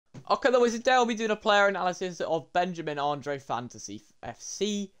Okay, though, today I'll be doing a player analysis of Benjamin Andre Fantasy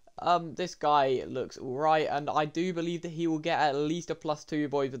FC. This guy looks alright, and I do believe that he will get at least a +2,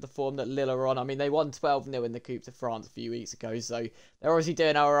 boys, with the form that Lille are on. I mean, they won 12-0 in the Coupe de France a few weeks ago, so they're obviously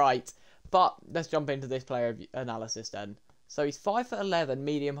doing alright. But let's jump into this player analysis then. So he's 5'11",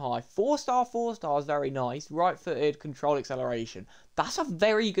 medium high, 4-star, 4 stars, very nice. Right-footed, control acceleration. That's a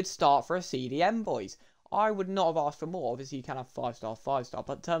very good start for a CDM, boys. I would not have asked for more. Obviously, you can have 5-star, 5-star.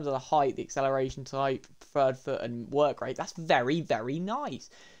 But in terms of the height, the acceleration type, preferred foot, and work rate, that's very, very nice.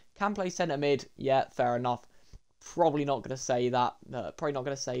 Can play centre mid. Yeah, fair enough. Probably not going to say that. Probably not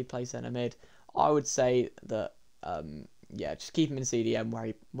going to say play centre mid. I would say that, yeah, just keep him in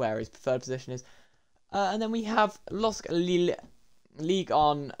CDM where his preferred position is. And then we have Lille, Ligue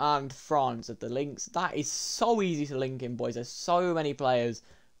 1 and France at the links. That is so easy to link in, boys. There's so many players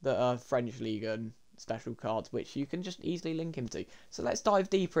that are French Ligue 1 special cards, which you can just easily link him to. So let's dive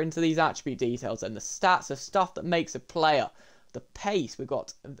deeper into these attribute details and the stats of stuff that makes a player. The pace, we've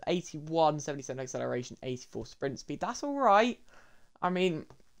got 81, 77 acceleration, 84 sprint speed. That's all right. I mean,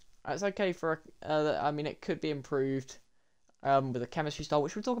 that's okay for, I mean, it could be improved with a chemistry style,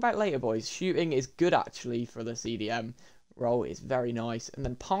 which we'll talk about later, boys. Shooting is good, actually, for the CDM role. It's very nice. And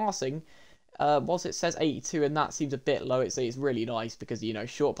then passing, whilst it says 82 and that seems a bit low, it's really nice because, you know,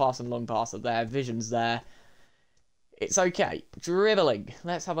 short pass and long pass are there, vision's there. It's okay. Dribbling.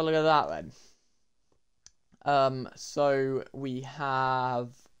 Let's have a look at that then. So we have,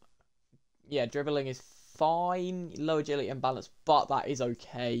 yeah, dribbling is fine, low agility and balance, but that is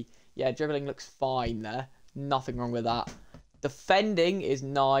okay. Yeah, dribbling looks fine there. Nothing wrong with that. Defending is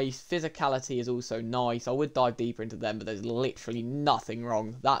nice. Physicality is also nice. I would dive deeper into them, but there's literally nothing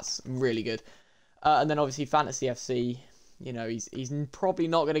wrong. That's really good. And then obviously Fantasy FC, you know, he's probably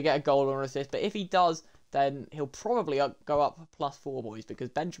not going to get a goal or an assist, but if he does, then he'll probably go up +4, boys, because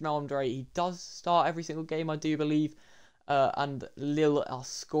Benjamin Andre, he does start every single game, I do believe, and Lille are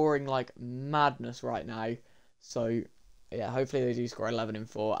scoring like madness right now. So yeah, hopefully they do score 11 in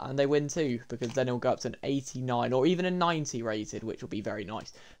 4, and they win too, because then he'll go up to an 89 or even a 90 rated, which will be very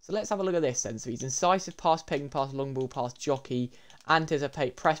nice. So let's have a look at this then. So he's incisive, pass, ping, pass, long ball, pass, jockey,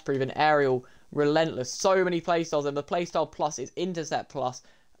 anticipate, press, proven, aerial, relentless. So many playstyles, and the playstyle plus is intercept plus.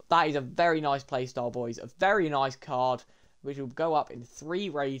 That is a very nice playstyle, boys. A very nice card, which will go up in 3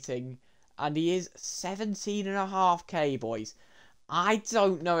 rating, and he is 17.5k, boys. I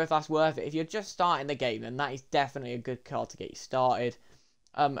don't know if that's worth it. If you're just starting the game, then that is definitely a good card to get you started.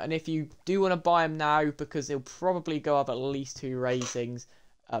 And if you do want to buy him now, because he'll probably go up at least 2 ratings,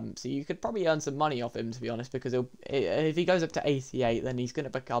 so you could probably earn some money off him, to be honest, because if he goes up to 88, then he's going to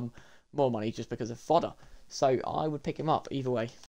become more money just because of fodder. So I would pick him up either way.